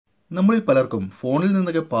നമ്മളിൽ പലർക്കും ഫോണിൽ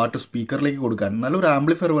നിന്നൊക്കെ പാട്ട് സ്പീക്കറിലേക്ക് കൊടുക്കാൻ നല്ലൊരു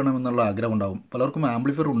ആംപ്ലിഫയർ വേണമെന്നുള്ള ആഗ്രഹം ഉണ്ടാവും. പലർക്കും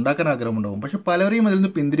ആംപ്ലിഫയർ ഉണ്ടാക്കാൻ ആഗ്രഹമുണ്ടാവും. പക്ഷെ പലരെയും അതിൽ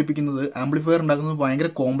നിന്ന് പിന്തിരിപ്പിക്കുന്നത് ആംപ്ലിഫയർ ഉണ്ടാക്കുന്നത് ഭയങ്കര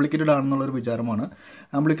കോംപ്ലിക്കേറ്റഡ് ആണെന്നുള്ളൊരു വിചാരമാണ്.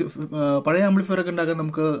 പഴയ ആംപ്ലിഫയർ ഒക്കെ ഉണ്ടാക്കാൻ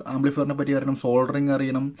നമുക്ക് ആംപ്ലിഫയറിനെ പറ്റി അറിയണം, സോൾഡറിങ്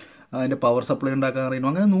അറിയണം, അതിൻ്റെ പവർ സപ്ലൈ ഉണ്ടാക്കാൻ അറിയണം,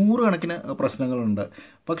 അങ്ങനെ 100 കണക്കിന് പ്രശ്നങ്ങളുണ്ട്.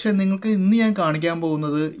 പക്ഷേ നിങ്ങൾക്ക് ഇന്ന് ഞാൻ കാണിക്കാൻ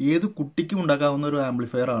പോകുന്നത് ഏത് കുട്ടിക്കും ഉണ്ടാക്കാവുന്ന ഒരു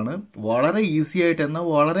ആംപ്ലിഫയർ ആണ്. വളരെ ഈസി ആയിട്ട് എന്നാൽ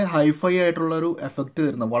വളരെ ഹൈഫൈ ആയിട്ടുള്ള ഒരു എഫക്റ്റ്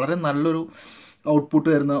വരുന്ന, വളരെ നല്ലൊരു ഔട്ട്പുട്ട്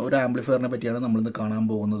വരുന്ന ഒരു ആംപ്ലിഫയറിനെ പറ്റിയാണ് നമ്മളിന്ന് കാണാൻ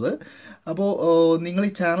പോകുന്നത്. അപ്പോൾ നിങ്ങൾ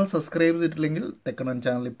ഈ ചാനൽ സബ്സ്ക്രൈബ് ചെയ്തിട്ടില്ലെങ്കിൽ ടെക്കണ്ണൻ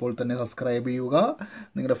ചാനൽ ഇപ്പോൾ തന്നെ സബ്സ്ക്രൈബ് ചെയ്യുക,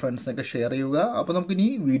 നിങ്ങളുടെ ഫ്രണ്ട്സിനൊക്കെ ഷെയർ ചെയ്യുക. അപ്പോൾ നമുക്കിനി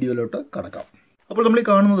വീഡിയോയിലോട്ട് കടക്കാം. അപ്പോൾ നമ്മൾ ഈ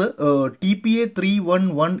കാണുന്നത്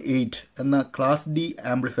tpa3118 എന്ന class D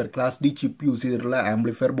amplifier, class D chip use ചെയ്തിട്ടുള്ള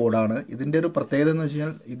ആംപ്ലിഫയർ ബോർഡാണ്. ഇതിൻ്റെ ഒരു പ്രത്യേകത എന്ന് വെച്ച്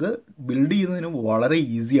കഴിഞ്ഞാൽ ഇത് ബിൽഡ് ചെയ്യുന്നതിന് വളരെ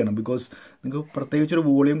ഈസിയാണ്. ബിക്കോസ് നിങ്ങൾക്ക് പ്രത്യേകിച്ച് ഒരു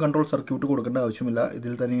വോളിയം കൺട്രോൾ സർക്യൂട്ട് കൊടുക്കേണ്ട ആവശ്യമില്ല.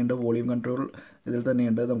 ഇതിൽ തന്നെയുണ്ട് വോളിയം കൺട്രോൾ, ഇതിൽ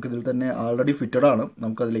തന്നെയുണ്ട്. നമുക്കിതിൽ തന്നെ ആൾറെഡി ഫിറ്റഡ് ആണ്,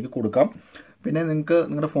 നമുക്കതിലേക്ക് കൊടുക്കാം. പിന്നെ നിങ്ങൾക്ക്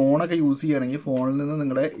നിങ്ങളുടെ ഫോണൊക്കെ യൂസ് ചെയ്യുകയാണെങ്കിൽ ഫോണിൽ നിന്ന്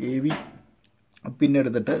നിങ്ങളുടെ AV പിൻ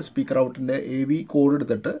എടുത്തിട്ട് സ്പീക്കർ ഔട്ടിൻ്റെ AV കോഡ്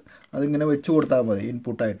എടുത്തിട്ട് അതിങ്ങനെ വെച്ച് കൊടുത്താൽ മതി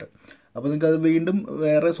ഇൻപുട്ടായിട്ട്. അപ്പോൾ നിങ്ങൾക്ക് അത് വീണ്ടും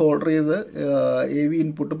വേറെ സോൾഡർ ചെയ്ത് AV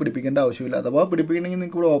ഇൻപുട്ട് പിടിപ്പിക്കേണ്ട ആവശ്യമില്ല. അഥവാ പിടിപ്പിക്കണമെങ്കിൽ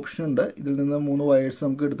നിങ്ങൾക്ക് ഇവിടെ ഓപ്ഷൻ ഉണ്ട്. ഇതിൽ നിന്ന് 3 വയേഴ്സ്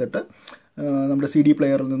നമുക്ക് എടുത്തിട്ട് നമ്മുടെ CD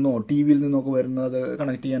പ്ലെയറിൽ നിന്നോ TV-യിൽ നിന്നോ ഒക്കെ വരുന്നത്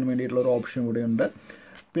കണക്ട് ചെയ്യാൻ വേണ്ടിയിട്ടുള്ള ഒരു ഓപ്ഷൻ ഇവിടെ ഉണ്ട്.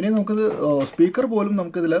 പിന്നെ നമുക്കിത് സ്പീക്കർ പോലും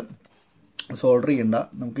നമുക്കിതിൽ സോൾഡർ ചെയ്യണ്ട.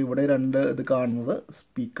 നമുക്ക് ഇവിടെ 2 ഇത് കാണുന്നത്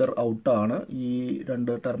സ്പീക്കർ ഔട്ടാണ്, ഈ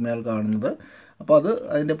 2 ടെർമിനൽ കാണുന്നത്. അപ്പോൾ അത്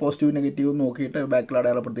അതിൻ്റെ പോസിറ്റീവ് നെഗറ്റീവ് നോക്കിയിട്ട് ബാക്കിൽ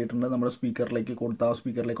അടയാളപ്പെടുത്തിയിട്ടുണ്ട്. നമ്മുടെ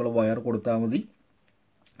സ്പീക്കറിലേക്കുള്ള വയർ കൊടുത്താൽ മതി.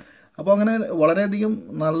 അപ്പോൾ അങ്ങനെ വളരെയധികം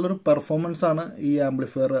നല്ലൊരു പെർഫോമൻസ് ആണ് ഈ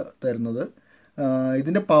ആംപ്ലിഫയർ തരുന്നത്.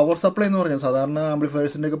 ഇതിൻ്റെ പവർ സപ്ലൈ എന്ന് പറഞ്ഞാൽ സാധാരണ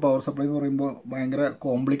ആംപ്ലിഫയേഴ്സിൻ്റെയൊക്കെ പവർ സപ്ലൈ എന്ന് പറയുമ്പോൾ ഭയങ്കര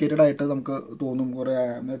കോംപ്ലിക്കേറ്റഡ് ആയിട്ട് നമുക്ക് തോന്നും. കുറേ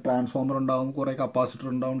ട്രാൻസ്ഫോമർ ഉണ്ടാവും, കുറേ കപ്പാസിറ്റർ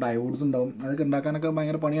ഉണ്ടാവും, ഡയോഡ്സ് ഉണ്ടാവും. അതൊക്കെ ഉണ്ടാക്കാനൊക്കെ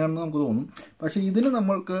ഭയങ്കര പണിയാണെന്ന് നമുക്ക് തോന്നും. പക്ഷേ ഇതിന്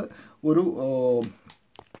നമ്മൾക്ക് ഒരു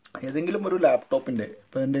ഏതെങ്കിലും ഒരു ലാപ്ടോപ്പിൻ്റെ,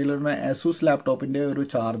 ഇപ്പോൾ എൻ്റെ കയ്യിലുള്ള ASUS ലാപ്ടോപ്പിൻ്റെ ഒരു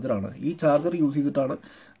ചാർജറാണ്. ഈ ചാർജർ യൂസ് ചെയ്തിട്ടാണ്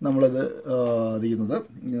നമ്മളിത് ചെയ്യുന്നത്,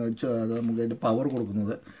 നമുക്ക് അതിൻ്റെ പവർ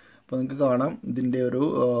കൊടുക്കുന്നത്. അപ്പോൾ നിങ്ങൾക്ക് കാണാം ഇതിൻ്റെ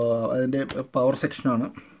അതിൻ്റെ പവർ സെക്ഷനാണ്,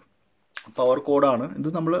 പവർ കോഡാണ് ഇത്.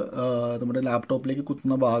 നമ്മുടെ ലാപ്ടോപ്പിലേക്ക്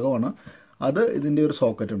കുത്തുന്ന ഭാഗമാണ് അത്. ഇതിൻ്റെ ഒരു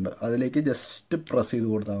സോക്കറ്റ് ഉണ്ട്, അതിലേക്ക് ജസ്റ്റ് പ്രസ് ചെയ്ത്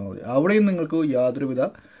കൊടുത്താൽ മതി. അവിടെയും നിങ്ങൾക്ക് യാതൊരുവിധ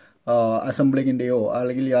അസംബ്ലിങ്ങിൻ്റെയോ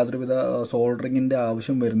അല്ലെങ്കിൽ യാതൊരുവിധ സോൾഡറിങ്ങിൻ്റെ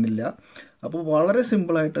ആവശ്യം വരുന്നില്ല. അപ്പോൾ വളരെ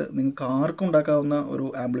സിമ്പിളായിട്ട് നിങ്ങൾക്ക് ആർക്കും ഉണ്ടാക്കാവുന്ന ഒരു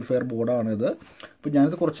ആംപ്ലിഫയർ ബോർഡാണിത്. അപ്പോൾ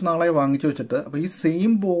ഞാനിത് കുറച്ച് നാളായി വാങ്ങിച്ചു വെച്ചിട്ട്, അപ്പോൾ ഈ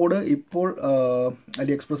സെയിം ബോർഡ് ഇപ്പോൾ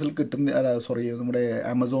AliExpressൽ നമ്മുടെ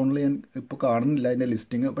ആമസോണിൽ ഞാൻ ഇപ്പോൾ കാണുന്നില്ല അതിൻ്റെ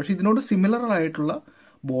ലിസ്റ്റിങ്. പക്ഷേ ഇതിനോട് സിമിലർ ആയിട്ടുള്ള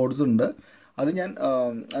ബോർഡ്സ് ഉണ്ട്. അത് ഞാൻ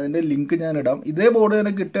അതിൻ്റെ ലിങ്ക് ഞാൻ ഇടാം. ഇതേ ബോർഡ്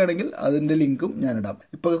എനിക്ക് കിട്ടുകയാണെങ്കിൽ അതിൻ്റെ ലിങ്കും ഞാൻ ഇടാം.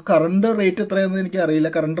 ഇപ്പോൾ കറണ്ട് റേറ്റ് എത്രയാണെന്ന് എനിക്ക് അറിയില്ല.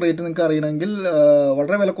 കറണ്ട് റേറ്റ് നിങ്ങൾക്ക് അറിയണമെങ്കിൽ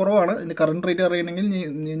വളരെ വിലക്കുറവാണ്. ഇതിൻ്റെ കറണ്ട് റേറ്റ് അറിയണമെങ്കിൽ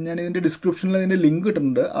ഞാൻ ഇതിൻ്റെ ഡിസ്ക്രിപ്ഷനിൽ അതിൻ്റെ ലിങ്ക്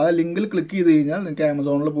ഇട്ടിട്ടുണ്ട്. ആ ലിങ്കിൽ ക്ലിക്ക് ചെയ്ത് കഴിഞ്ഞാൽ നിങ്ങൾക്ക്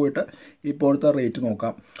ആമസോണിൽ പോയിട്ട് ഇപ്പോഴത്തെ റേറ്റ്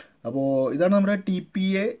നോക്കാം. അപ്പോൾ ഇതാണ് നമ്മുടെ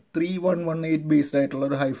tpa3118 ബേസ്ഡ് ആയിട്ടുള്ള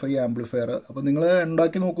ഒരു ഹൈഫൈ ആംപ്ലിഫയർ. അപ്പോൾ നിങ്ങൾ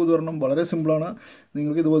ഉണ്ടാക്കി നോക്കൂ. ഇത് പറഞ്ഞാൽ വളരെ സിമ്പിളാണ്.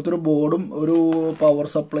 നിങ്ങൾക്ക് ഇതുപോലത്തെ ഒരു ബോർഡും ഒരു പവർ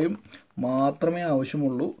സപ്ലൈയും മാത്രമേ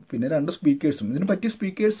ആവശ്യമുള്ളൂ. പിന്നെ 2 സ്പീക്കേഴ്സും. ഇതിന് പറ്റിയ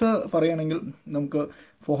സ്പീക്കേഴ്സ് പറയുകയാണെങ്കിൽ നമുക്ക്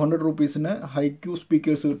 400 റുപ്പീസിന് ഹൈക്യൂ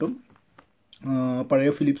സ്പീക്കേഴ്സ് കിട്ടും.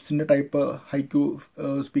 പഴയ ഫിലിപ്സിൻ്റെ ടൈപ്പ് ഹൈക്യൂ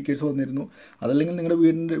സ്പീക്കേഴ്സ് വന്നിരുന്നു. അതല്ലെങ്കിൽ നിങ്ങളുടെ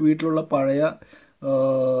വീട്ടിലുള്ള പഴയ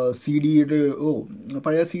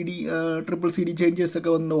പഴയ ട്രിപ്പിൾ CD ചേഞ്ചേഴ്സൊക്കെ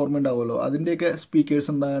വന്ന് ഓർമ്മ ഉണ്ടാവുമല്ലോ, അതിൻ്റെയൊക്കെ സ്പീക്കേഴ്സ്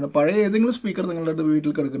ഉണ്ടാകാൻ പഴയ ഏതെങ്കിലും സ്പീക്കർ നിങ്ങളുടെ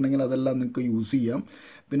വീട്ടിൽ കിടക്കുന്നുണ്ടെങ്കിൽ അതെല്ലാം നിങ്ങൾക്ക് യൂസ് ചെയ്യാം.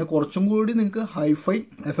 പിന്നെ കുറച്ചും കൂടി നിങ്ങൾക്ക് ഹൈഫൈ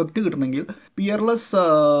എഫക്റ്റ് കിട്ടണമെങ്കിൽ പിയർലെസ്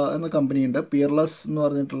എന്ന കമ്പനിയുണ്ട്. പിയർലെസ് എന്ന്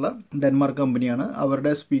പറഞ്ഞിട്ടുള്ള ഡെൻമാർക്ക് കമ്പനിയാണ്.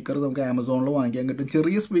 അവരുടെ സ്പീക്കർ നമുക്ക് ആമസോണിൽ വാങ്ങിക്കാൻ കിട്ടും.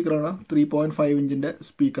 ചെറിയ സ്പീക്കറാണ്, 3.5 ഇഞ്ചിൻ്റെ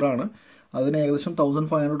സ്പീക്കറാണ്. അതിന് ഏകദേശം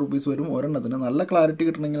 1500 റുപ്പീസ് വരും ഒരെണ്ണത്തിന്. നല്ല ക്ലാരിറ്റി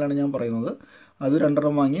കിട്ടണമെങ്കിലാണ് ഞാൻ പറയുന്നത്. അത്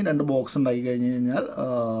 2 വാങ്ങി 2 ബോക്സ് ഉണ്ടാക്കി കഴിഞ്ഞ് കഴിഞ്ഞാൽ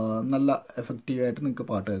നല്ല എഫക്റ്റീവായിട്ട് നിങ്ങൾക്ക്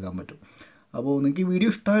പാട്ട് കേൾക്കാൻ പറ്റും. അപ്പോൾ നിങ്ങൾക്ക് ഈ വീഡിയോ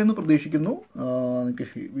ഇഷ്ടമായെന്ന് പ്രതീക്ഷിക്കുന്നു. നിങ്ങൾക്ക്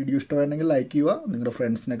വീഡിയോ ഇഷ്ടമായിട്ടുണ്ടെങ്കിൽ ലൈക്ക് ചെയ്യുക, നിങ്ങളുടെ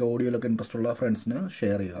ഫ്രണ്ട്സിനൊക്കെ ഓഡിയോയിലൊക്കെ ഇൻട്രസ്റ്റ് ഉള്ള ഫ്രണ്ട്സിന്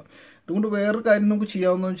ഷെയർ ചെയ്യുക. അതുകൊണ്ട് വേറൊരു കാര്യം നമുക്ക്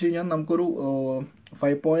ചെയ്യാവുന്നതെന്ന് വെച്ച് കഴിഞ്ഞാൽ നമുക്കൊരു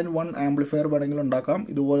 5.1 ആംപ്ലിഫയർ വേണമെങ്കിൽ ഉണ്ടാക്കാം.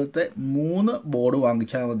 ഇതുപോലത്തെ 3 ബോർഡ്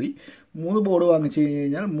വാങ്ങിച്ചാൽ മതി. 3 ബോർഡ് വാങ്ങിച്ച്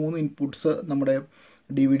കഴിഞ്ഞാൽ 3 ഇൻപുട്ട്സ് നമ്മുടെ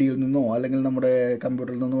DVD-യിൽ നിന്നോ അല്ലെങ്കിൽ നമ്മുടെ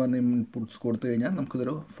കമ്പ്യൂട്ടറിൽ നിന്നോ വന്ന ഇൻപുട്ട്സ് കൊടുത്തു കഴിഞ്ഞാൽ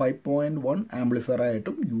നമുക്കിതൊരു 5.1 ആംപ്ലിഫയർ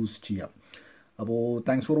ആയിട്ടും യൂസ് ചെയ്യാം. അപ്പോൾ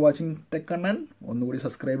താങ്ക്സ് ഫോർ വാച്ചിങ് ടെക്കണ്ണൻ. ഒന്നുകൂടി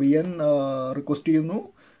സബ്സ്ക്രൈബ് ചെയ്യാൻ റിക്വസ്റ്റ് ചെയ്യുന്നു.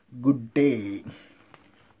 Good day.